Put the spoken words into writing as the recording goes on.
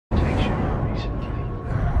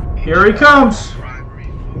Here he comes. This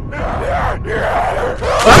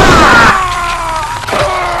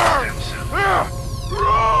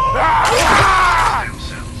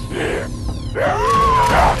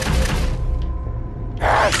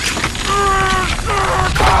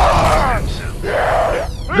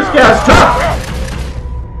guy's tough.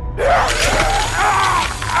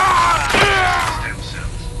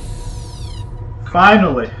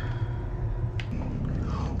 Finally.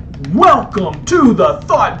 Welcome to the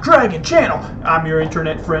Thought Dragon channel. I'm your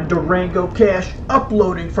internet friend Durango Cash,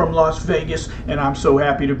 uploading from Las Vegas, and I'm so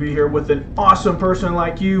happy to be here with an awesome person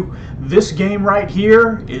like you. This game right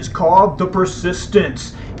here is called The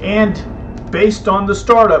Persistence, and based on the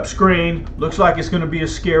startup screen, looks like it's going to be a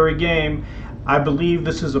scary game. I believe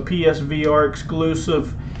this is a PSVR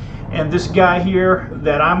exclusive, and this guy here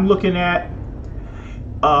that I'm looking at,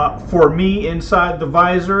 for me inside the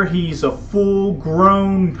visor, he's a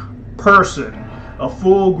full-grown person, a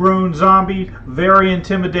full-grown zombie, very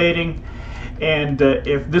intimidating. And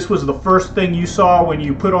if this was the first thing you saw when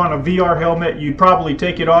you put on a VR helmet, you'd probably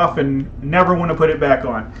take it off and never want to put it back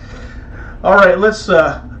on. Alright, let's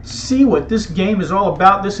see what this game is all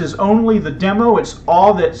about. This is only the demo. It's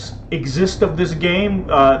all that exists of this game.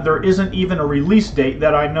 There isn't even a release date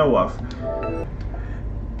that I know of.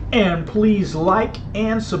 And please like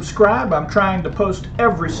and subscribe. I'm trying to post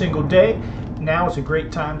every single day. Now is a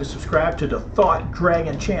great time to subscribe to the Thought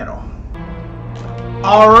Dragon channel.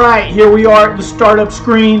 Alright, here we are at the startup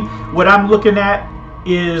screen. What I'm looking at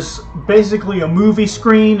is basically a movie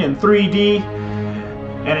screen in 3D.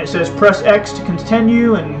 And it says press X to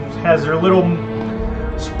continue, and has their little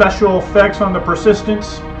special effects on the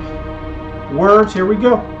persistence. Words, here we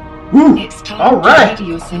go. Woo! It's time Alright! to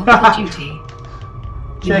ready yourself for duty.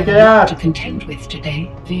 Check You it have out. to contend with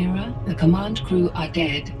today. Vera, the command crew are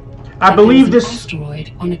dead. I believe There's this. an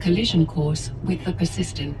asteroid on a collision course with the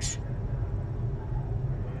Persistence.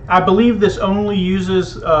 I believe this only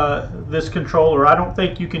uses this controller. I don't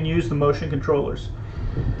think you can use the motion controllers.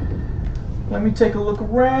 Let me take a look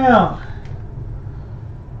around.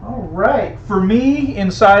 Alright, for me,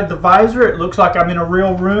 inside the visor, it looks like I'm in a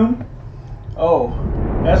real room. Oh,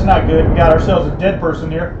 that's not good. We got ourselves a dead person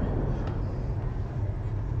here.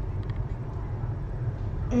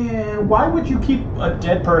 And why would you keep a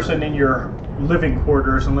dead person in your living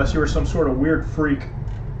quarters unless you were some sort of weird freak?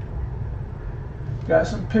 Got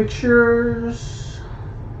some pictures,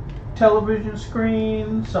 television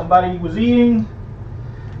screen, somebody was eating,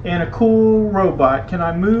 and a cool robot. Can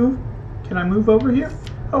I move? Can I move over here?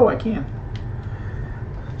 Oh, I can.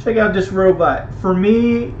 Check out this robot. For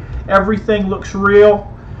me, everything looks real.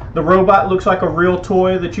 The robot looks like a real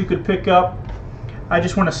toy that you could pick up. I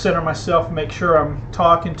just want to center myself and make sure I'm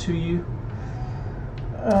talking to you.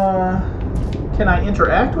 Can I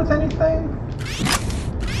interact with anything?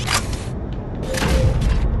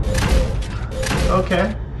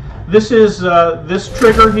 Okay. This is this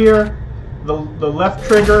trigger here, the left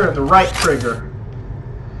trigger and the right trigger.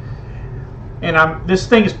 And this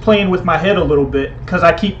thing is playing with my head a little bit because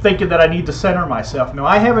I keep thinking that I need to center myself. No,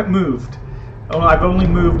 I haven't moved. Oh, I've only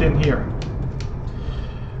moved in here.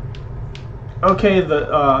 Okay,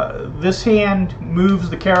 this hand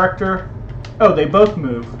moves the character. Oh, they both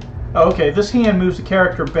move. Oh, okay, this hand moves the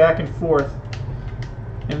character back and forth,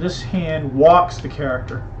 and this hand walks the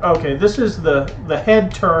character. Okay, this is the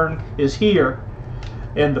head turn is here,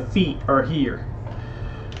 and the feet are here.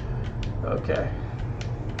 Okay.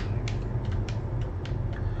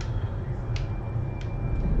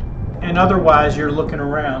 And otherwise, you're looking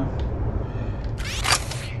around.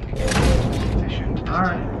 All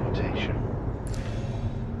right.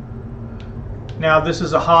 Now this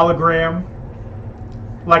is a hologram,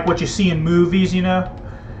 like what you see in movies, you know?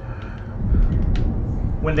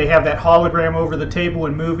 When they have that hologram over the table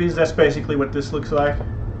in movies, that's basically what this looks like.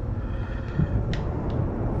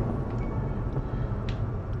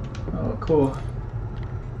 Oh, cool.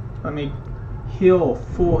 Let me heal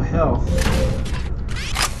full health.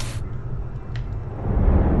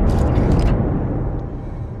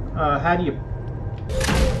 How do you...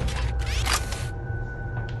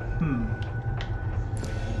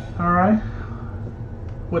 Alright.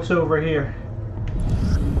 What's over here?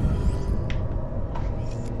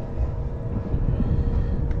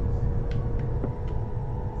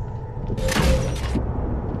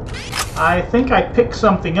 I think I picked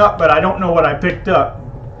something up, but I don't know what I picked up.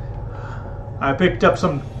 I picked up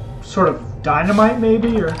some sort of dynamite,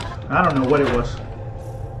 maybe, or I don't know what it was.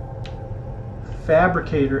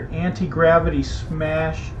 Fabricator, anti-gravity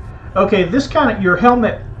smash. Okay, this kind of, your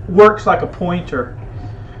helmet works like a pointer.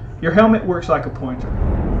 Your helmet works like a pointer.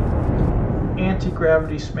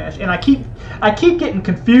 Anti-gravity smash. And I keep getting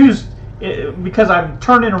confused because I'm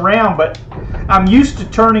turning around, but I'm used to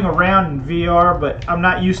turning around in VR, but I'm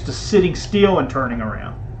not used to sitting still and turning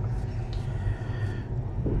around.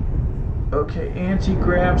 Okay,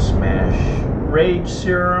 anti-grav smash, rage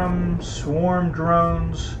serum, swarm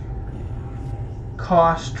drones,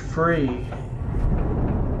 cost free.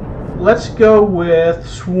 Let's go with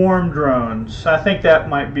swarm drones. I think that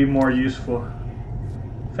might be more useful.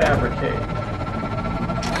 Fabricate.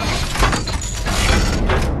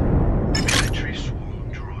 Military swarm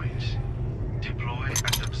droids. Deploy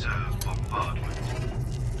and observe bombardment.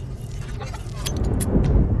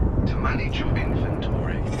 To manage your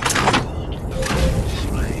inventory, hold the button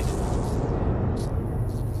displayed.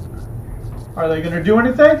 Are they going to do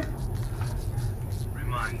anything?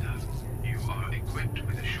 Reminder, you are equipped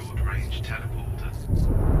with a short-range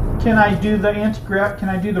teleporter. Can I do the anti-grav? Can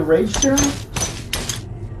I do the rage serum?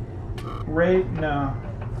 No.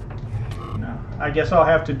 No. I guess I'll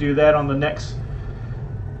have to do that on the next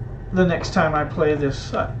time I play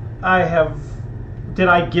this. I have. Did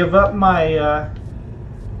I give up my?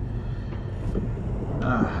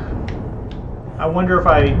 I wonder if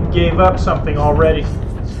I gave up something already.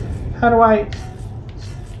 How do I?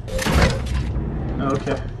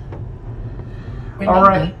 Okay. Remember, all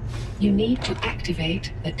right. You need to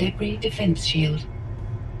activate the debris defense shield.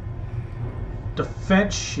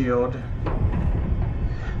 Defense shield.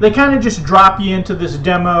 They kind of just drop you into this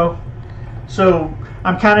demo, so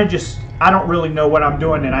I'm kind of just, I don't really know what I'm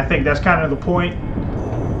doing, and I think that's kind of the point.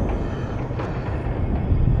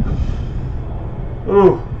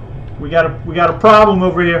 Ooh, we got a problem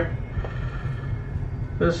over here.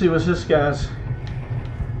 Let's see what's this guy's.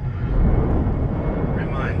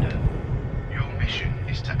 Reminder, your mission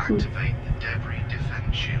is to activate the debris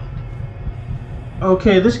defense shield.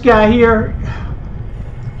 Okay, this guy here,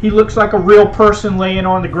 he looks like a real person laying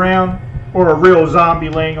on the ground, or a real zombie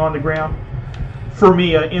laying on the ground, for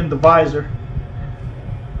me in the visor.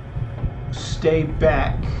 Stay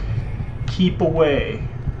back. Keep away.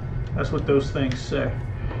 That's what those things say.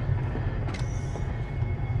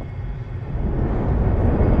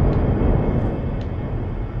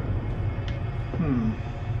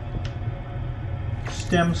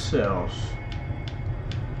 Stem cells.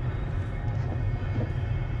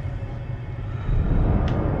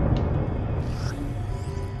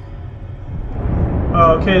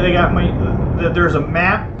 Okay, they got my. There's a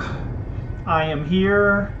map. I am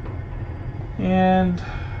here, and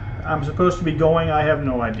I'm supposed to be going. I have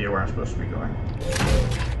no idea where I'm supposed to be going.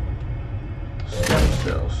 Stem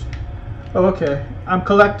cells. Oh, okay. I'm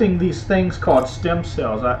collecting these things called stem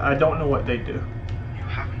cells. I don't know what they do. You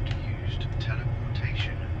haven't used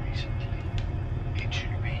teleportation recently. It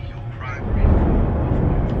should be your primary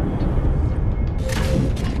form of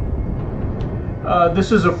movement.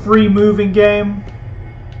 This is a free moving game.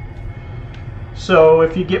 So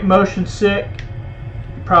if you get motion sick,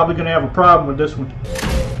 you're probably going to have a problem with this one.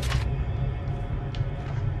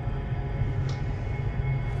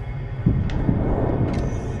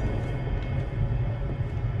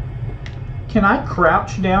 Can I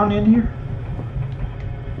crouch down in here?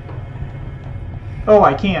 Oh,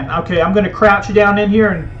 I can. Okay, I'm going to crouch down in here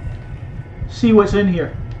and see what's in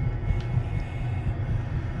here.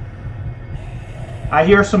 I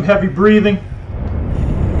hear some heavy breathing.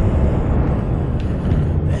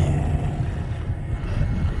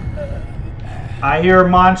 I hear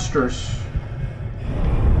monsters.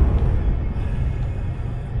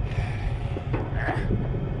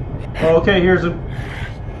 Okay, here's a...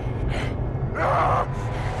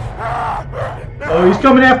 Oh, he's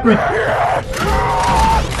coming after me.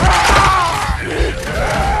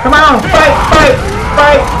 Come on, fight, fight,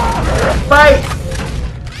 fight, fight,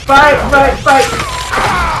 fight, fight, fight.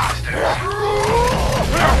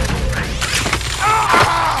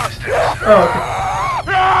 Oh, okay.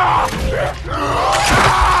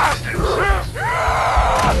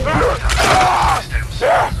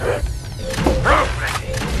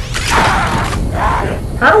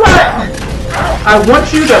 How do I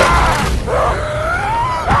want you to...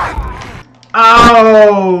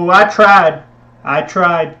 Oh, I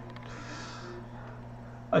tried.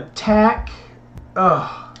 Attack.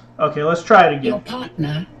 Oh, okay, let's try it again. Your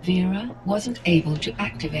partner, Vera, wasn't able to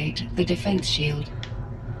activate the defense shield.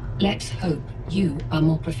 Let's hope you are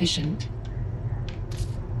more proficient.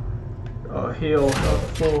 Oh, heal,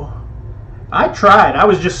 full. I tried. I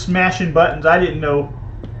was just smashing buttons. I didn't know.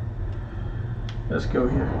 Let's go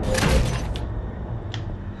here.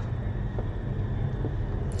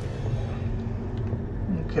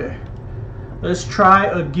 Okay. Let's try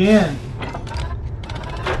again.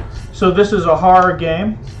 So this is a horror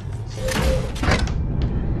game.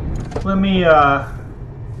 Let me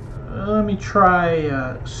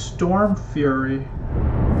try Storm Fury.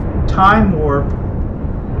 Time Warp.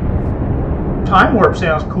 Time Warp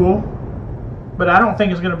sounds cool, but I don't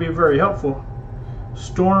think it's going to be very helpful.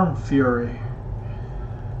 Storm Fury.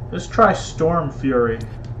 Let's try Storm Fury.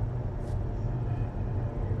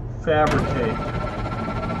 Fabricate.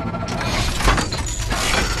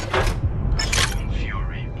 Storm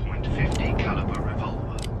Fury .50 caliber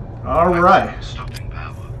revolver. All right. Maximum stopping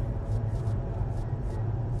power.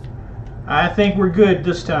 I think we're good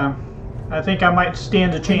this time. I think I might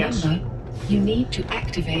stand a chance. Remember, you need to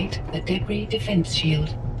activate the debris defense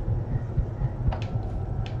shield.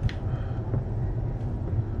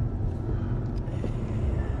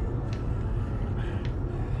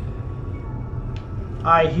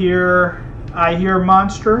 I hear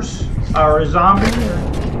monsters or a zombie.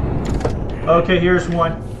 Okay, here's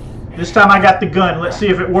one. This time I got the gun. Let's see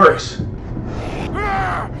if it works.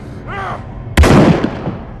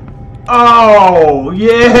 Oh,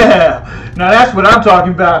 yeah. Now that's what I'm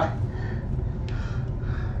talking about.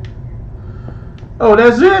 Oh,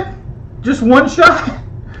 that's it? Just one shot?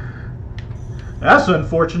 That's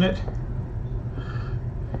unfortunate.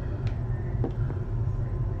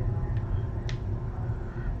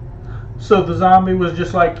 So the zombie was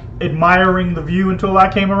just like admiring the view until I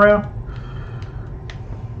came around?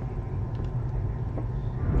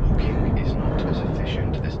 Walking is not as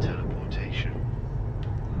efficient as teleportation.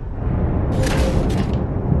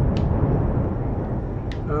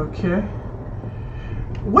 Okay.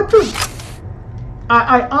 What does...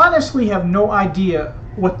 I honestly have no idea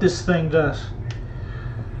what this thing does.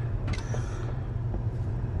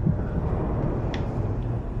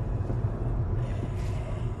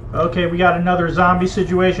 Okay, we got another zombie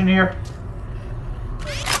situation here.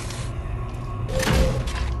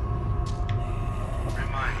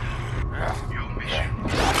 Reminder, your mission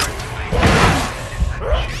is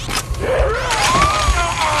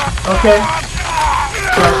Okay.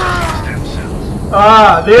 stem cells.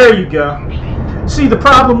 Ah, there you go. See, the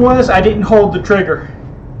problem was I didn't hold the trigger.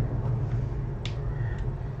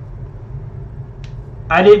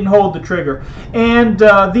 I didn't hold the trigger. And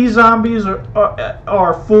these zombies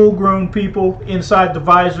are full-grown people inside the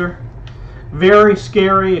visor. Very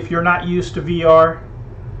scary if you're not used to VR.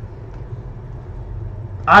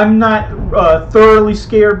 I'm not thoroughly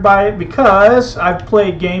scared by it because I've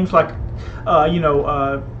played games like,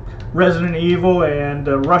 Resident Evil and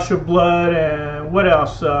Rush of Blood and what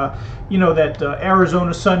else? That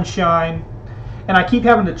Arizona Sunshine. And I keep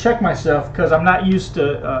having to check myself because I'm not used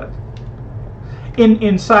to...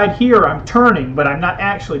 Inside here, I'm turning, but I'm not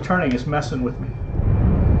actually turning. It's messing with me.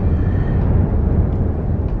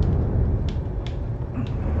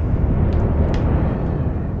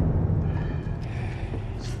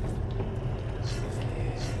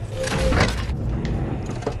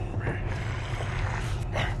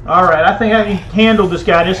 All right, I think I can handle this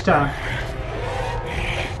guy this time.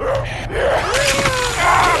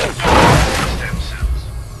 Stem cells.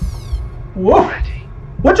 Whoa! Ready.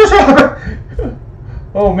 What just happened?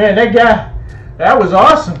 Oh man, that was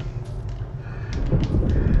awesome.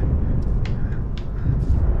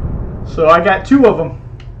 So I got 2 of them.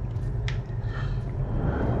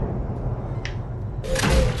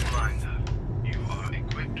 Reminder, you are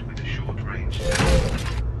equipped with a short-range stem.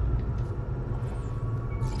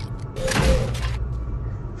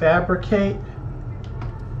 Fabricate.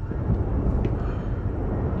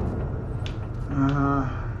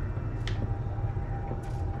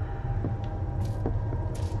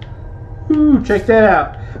 Ooh, check that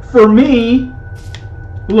out. For me,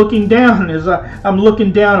 looking down is I'm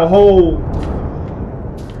looking down a hole.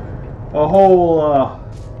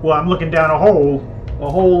 Well, I'm looking down a hole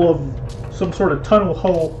of some sort of tunnel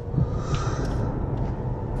hole.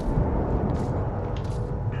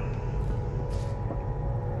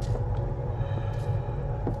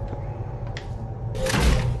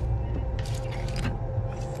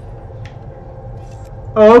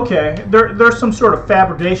 Oh, okay, there's some sort of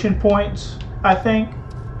fabrication points, I think,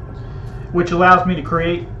 which allows me to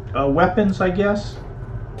create weapons, I guess.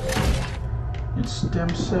 And stem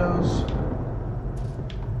cells.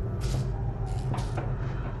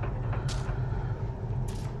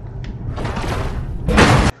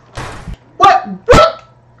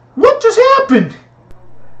 What just happened?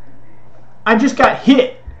 I just got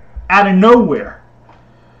hit out of nowhere.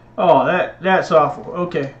 Oh, that's awful.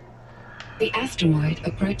 Okay. The asteroid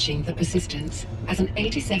approaching the Persistence has an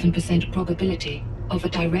 87% probability of a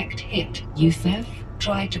direct hit. Youssef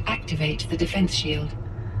tried to activate the defense shield,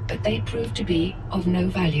 but they proved to be of no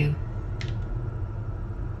value.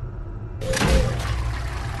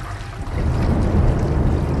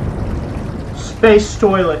 Space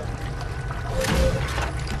toilet.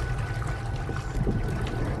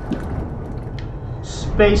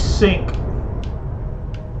 Space sink.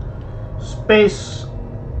 Space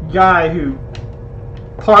guy who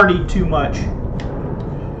partied too much.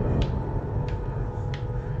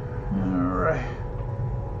 Alright.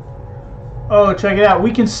 Oh, check it out.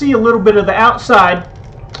 We can see a little bit of the outside.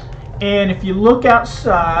 And if you look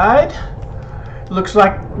outside, it looks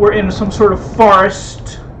like we're in some sort of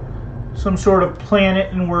forest, some sort of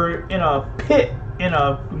planet, and we're in a pit, in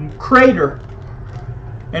a crater.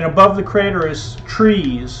 And above the crater is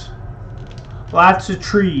trees. Lots of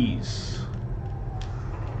trees.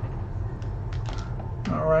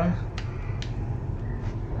 Alright.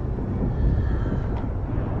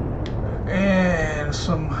 And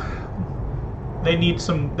they need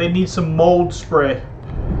some mold spray.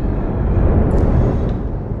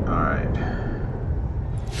 Alright.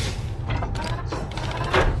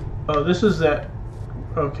 Oh, this is that.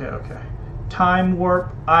 Okay. Time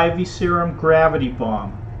warp, ivy serum, gravity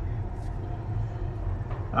bomb.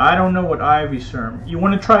 I don't know what ivy serum. You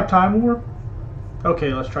want to try time warp?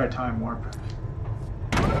 Okay, let's try time warp.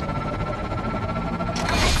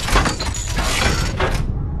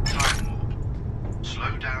 Time warp.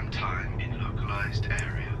 Slow down time in localized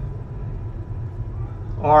area.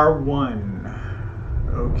 R1.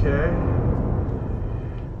 Okay.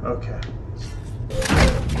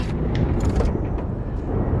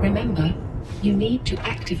 Remember, you need to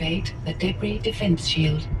activate the debris defense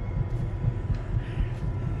shield.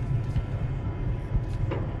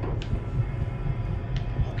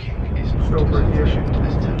 Walking is not Over as here. efficient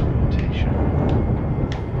as teleportation.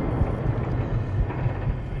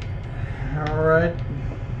 Alright.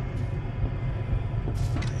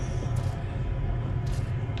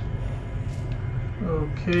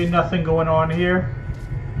 Okay, nothing going on here.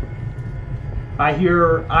 I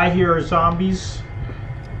hear zombies.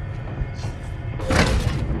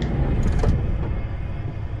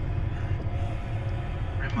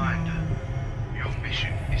 Reminder, your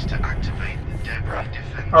mission is to activate the debris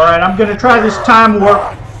defense. Alright, I'm gonna try this time warp.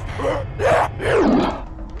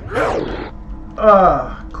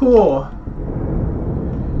 Cool.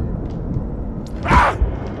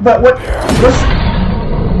 But what's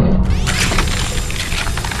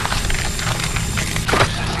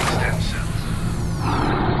Processing stem cells.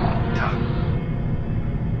 Done.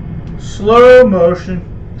 slow motion?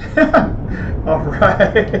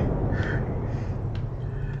 Alright.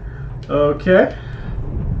 Okay.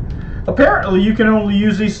 Apparently you can only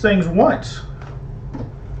use these things once.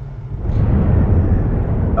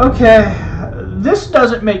 Okay, this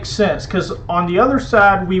doesn't make sense because on the other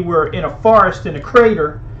side we were in a forest in a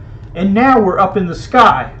crater, and now we're up in the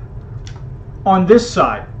sky on this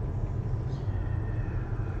side.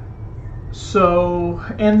 So,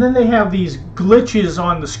 and then they have these glitches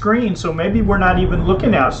on the screen, so maybe we're not even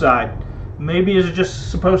looking outside. Maybe it's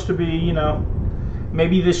just supposed to be, you know,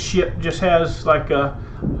 maybe this ship just has like a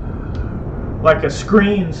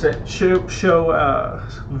screens that show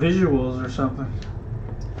visuals or something.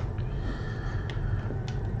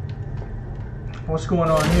 What's going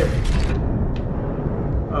on here?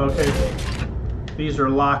 Okay, these are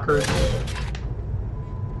lockers.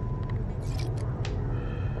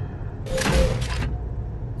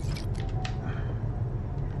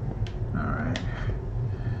 Alright.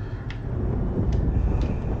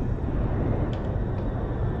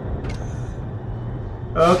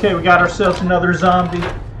 Okay, we got ourselves another zombie.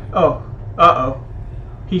 Oh, uh-oh.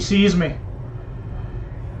 He sees me.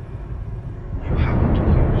 You haven't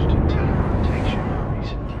used teleportation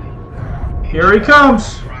recently. Here he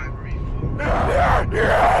comes. Primary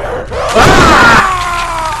focus. Ah!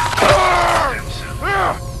 Stem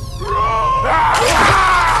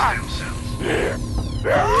cells.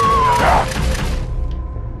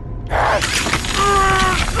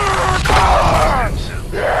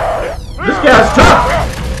 This guy's tough.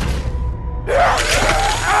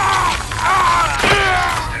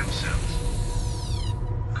 Stem cells.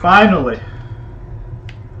 Finally.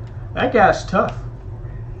 That guy's tough.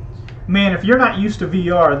 Man, if you're not used to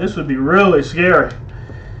VR, this would be really scary.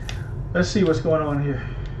 Let's see what's going on here.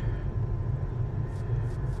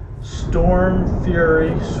 Storm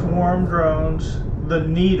Fury, Swarm Drones, the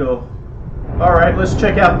Needle. Alright, let's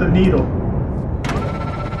check out the Needle.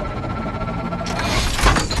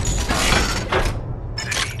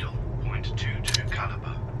 The needle, .22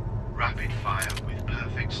 caliber. Rapid fire with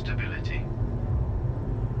perfect stability.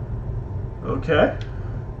 Okay.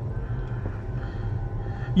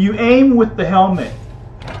 You aim with the helmet.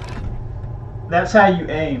 That's how you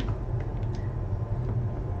aim.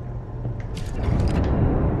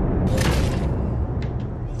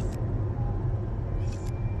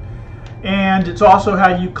 and it's also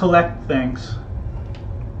how you collect things.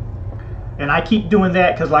 And I keep doing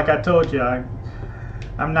that because, like I told you,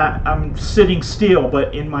 I'm sitting still,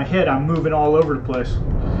 but in my head I'm moving all over the place.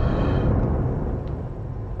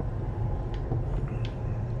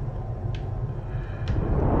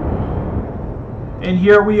 And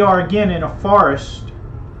here we are again in a forest.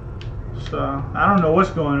 So I don't know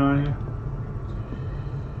what's going on here.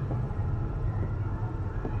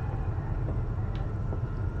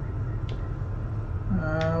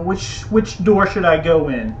 Which door should I go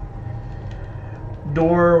in?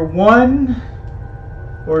 Door 1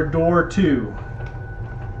 or door 2?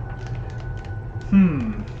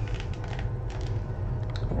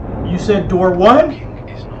 You said door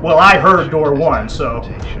 1? Well, I heard door 1, so.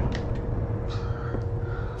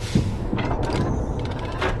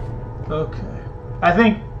 Okay. I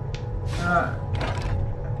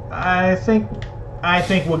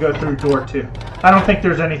think we'll go through door 2. I don't think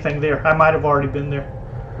there's anything there. I might have already been there.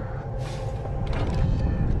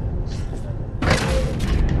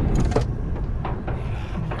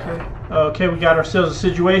 Okay, we got ourselves a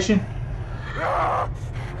situation.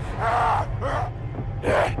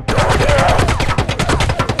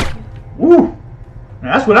 Woo!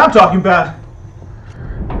 That's what I'm talking about.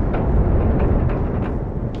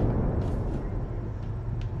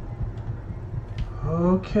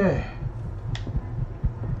 Okay.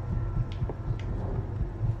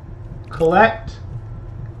 Collect.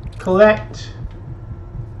 Collect.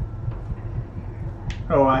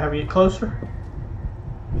 Oh, I have to get closer.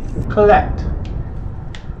 Collect.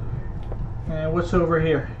 And what's over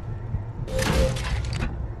here?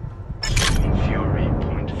 Fury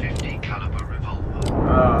 .50 caliber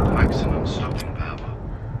revolver. Maximum stopping power.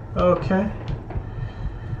 Okay.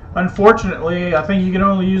 Unfortunately, I think you can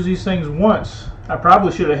only use these things once. I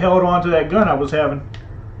probably should have held on to that gun I was having.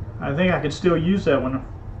 I think I could still use that one.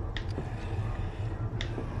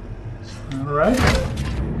 Alright.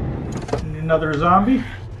 Another zombie.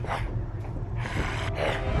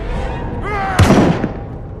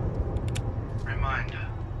 Reminder,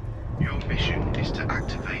 your mission is to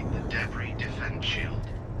activate the debris defense shield.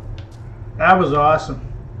 That was awesome.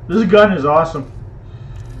 This gun is awesome.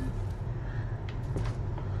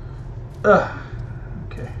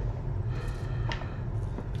 Okay.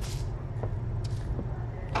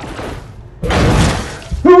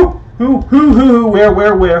 Who,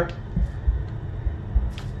 where?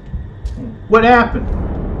 What happened?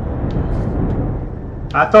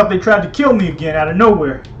 I thought they tried to kill me again out of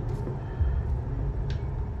nowhere.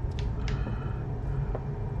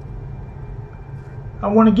 I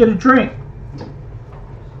want to get a drink.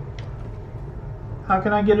 How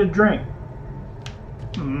can I get a drink?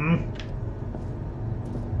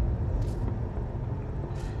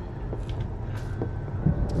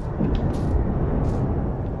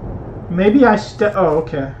 Maybe I oh,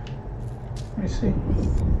 okay. Let me see.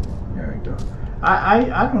 There we go.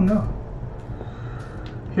 I don't know.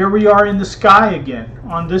 Here we are in the sky again,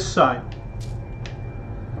 on this side.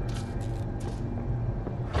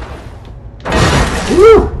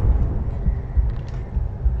 Woo!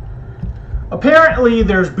 Apparently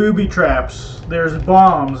there's booby traps, there's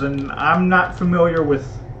bombs, and I'm not familiar with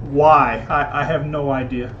why. I have no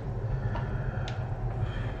idea.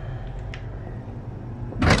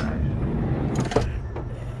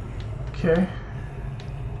 Okay.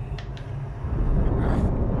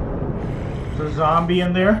 There's a zombie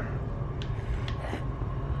in there.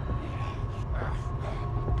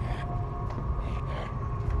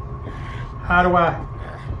 How do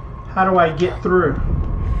I get through?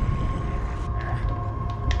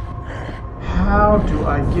 How do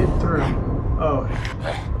I get through? Oh.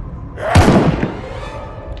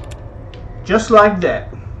 Just like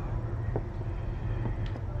that.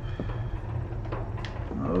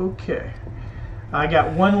 Okay. I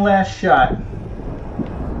got one last shot.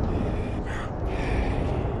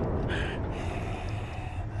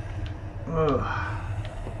 Ugh.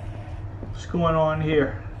 What's going on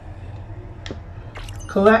here?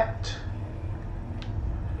 Collect.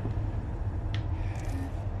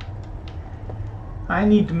 I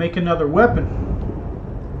need to make another weapon.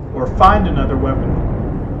 Or find another weapon.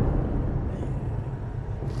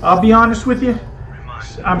 I'll be honest with you.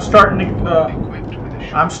 I'm starting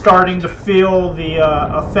to feel the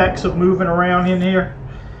effects of moving around in here.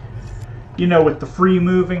 You know, with the free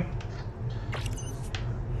moving.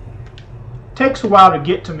 Takes a while to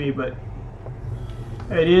get to me, but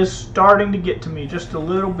it is starting to get to me just a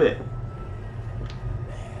little bit.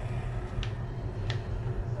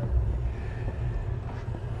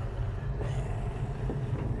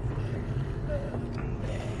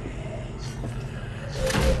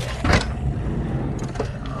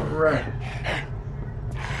 Right.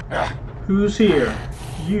 Who's here?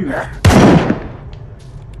 You.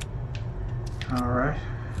 Alright.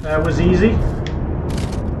 That was easy.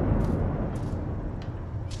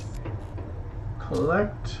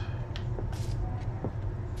 Collect.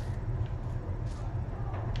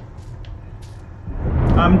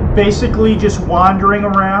 I'm basically just wandering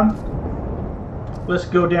around. Let's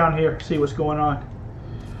go down here, see what's going on.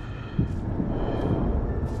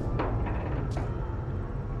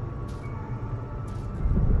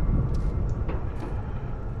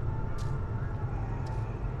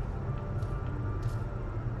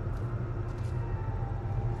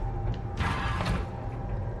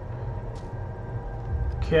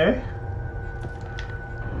 Okay.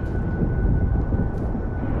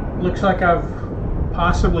 Looks like I've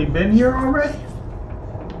possibly been here already.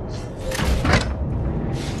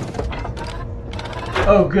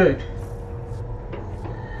 Oh, good.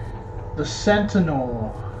 The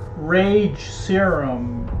Sentinel, Rage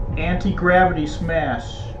Serum, Anti-Gravity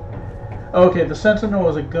Smash. Okay, the Sentinel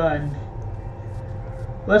is a gun.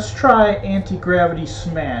 Let's try Anti-Gravity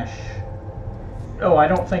Smash. Oh, I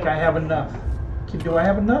don't think I have enough. Do I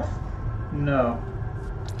have enough? No.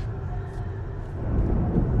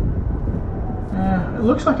 It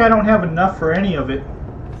looks like I don't have enough for any of it.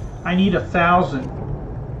 I need 1,000.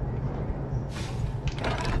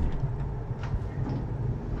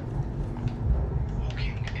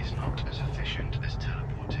 Walking is not as efficient as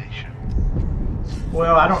teleportation.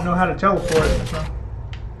 Well, I don't know how to teleport. So.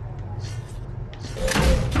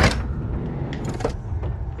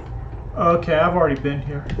 Okay, I've already been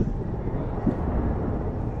here.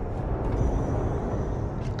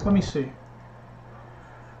 Let me see.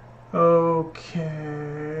 Okay,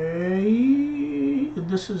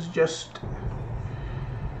 this is just,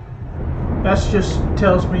 that's just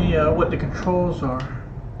tells me what the controls are.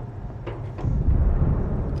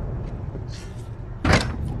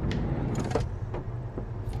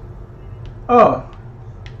 Oh,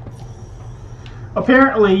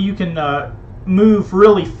 apparently you can move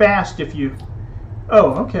really fast if you,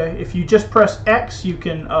 oh, okay, if you just press X you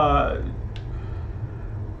can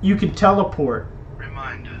teleport.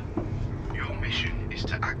 Reminder, your mission is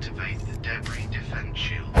to activate the debris defense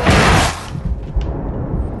shield.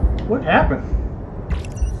 What happened?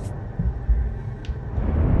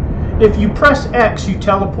 If you press X, you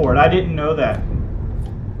teleport. I didn't know that.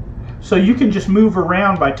 So you can just move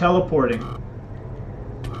around by teleporting.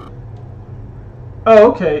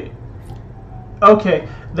 Oh, okay. Okay,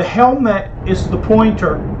 the helmet is the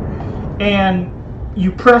pointer, and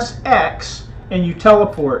you press X and you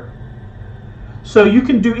teleport. So you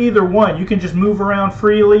can do either one. You can just move around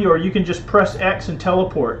freely, or you can just press X and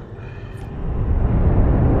teleport.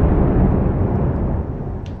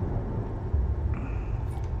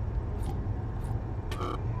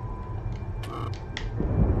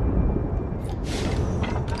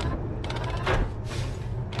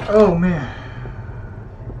 Oh man.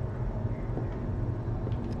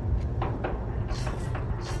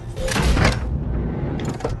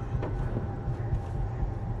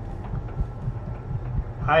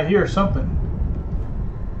 I hear something.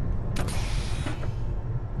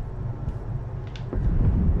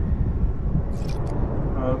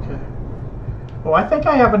 Okay. Oh, I think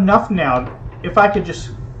I have enough now. If I could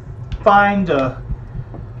just find a...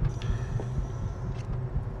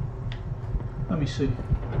 Let me see.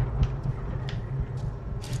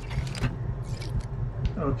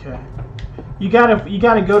 Okay. You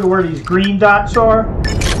gotta go to where these green dots are.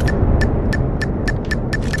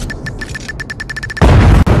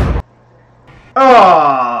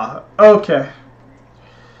 Ah, okay.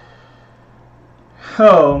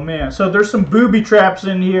 Oh man, so there's some booby traps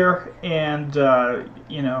in here, and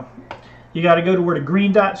you know, you got to go to where the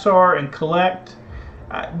green dots are and collect.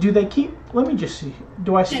 Do they keep? Let me just see.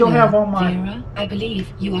 Do I still have all my? Vera, I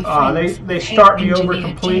believe you are they start me over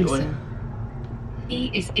completely. Jensen. He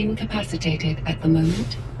is incapacitated at the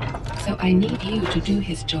moment, so I need you to do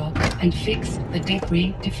his job and fix the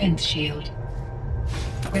debris defense shield.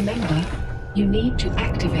 Remember, you need to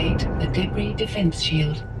activate the debris defense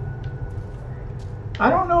shield. I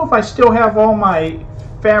don't know if I still have all my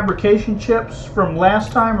fabrication chips from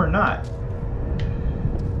last time or not.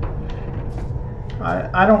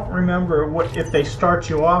 I don't remember what if they start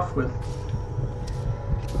you off with.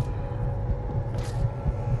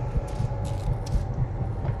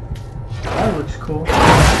 That looks cool.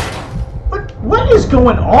 What is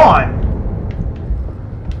going on?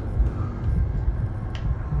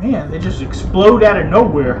 Man, they just explode out of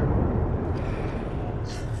nowhere.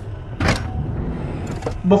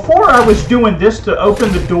 Before I was doing this to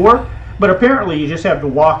open the door, but apparently you just have to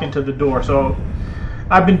walk into the door. So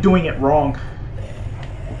I've been doing it wrong.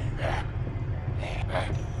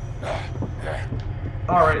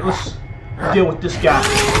 Alright, let's deal with this guy.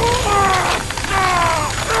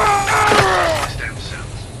 Stem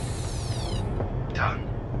cells. Done.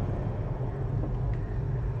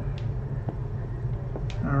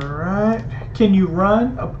 Alright. Can you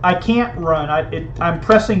run? I can't run. I'm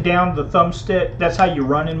pressing down the thumbstick. That's how you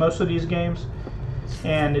run in most of these games.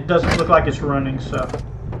 And it doesn't look like it's running, so.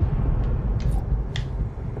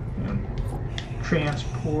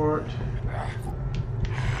 Transport.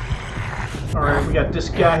 Alright, we got this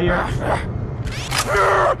guy here.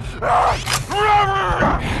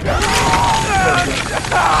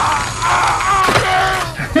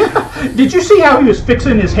 Did you see how he was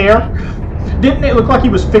fixing his hair? Didn't it look like he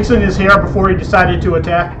was fixing his hair before he decided to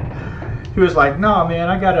attack? He was like, "No, man,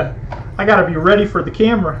 I gotta be ready for the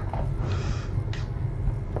camera."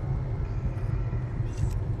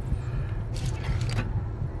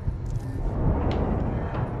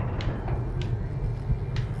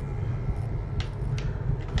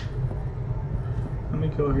 Let me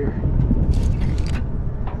go here.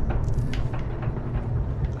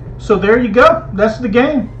 So there you go. That's the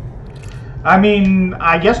game. I mean,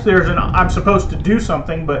 I guess I'm supposed to do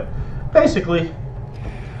something, but basically,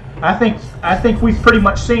 I think we've pretty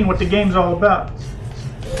much seen what the game's all about.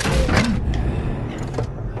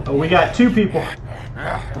 Oh, we got two people.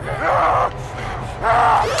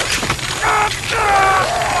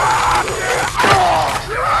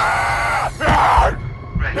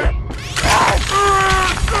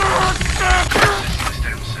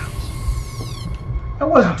 That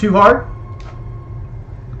wasn't too hard.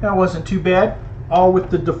 That wasn't too bad. All with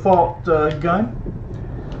the default gun.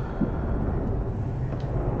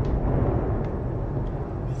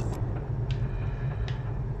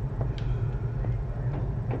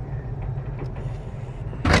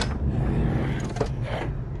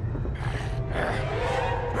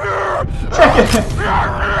 Check it.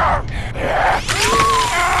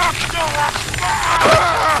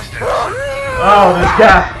 Oh, this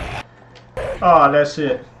guy. Oh, that's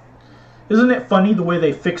it. Isn't it funny the way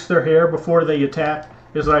they fix their hair before they attack?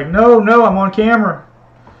 It's like, no, I'm on camera.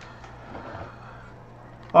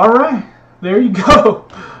 Alright, there you go.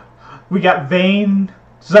 We got vein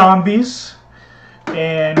zombies,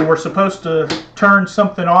 and we're supposed to turn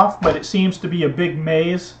something off, but it seems to be a big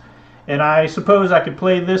maze. And I suppose I could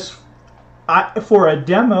play this for a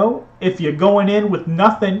demo if you're going in with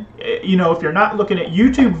nothing, you know, if you're not looking at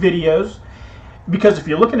YouTube videos. Because if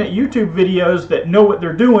you're looking at YouTube videos that know what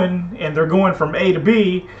they're doing and they're going from A to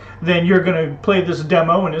B, then you're going to play this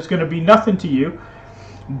demo and it's going to be nothing to you.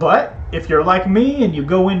 But if you're like me and you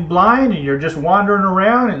go in blind and you're just wandering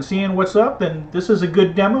around and seeing what's up, then this is a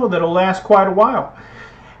good demo that'll last quite a while.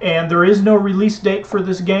 And there is no release date for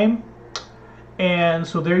this game. And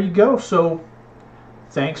so there you go. So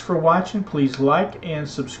thanks for watching. Please like and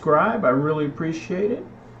subscribe. I really appreciate it.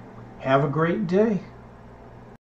 Have a great day.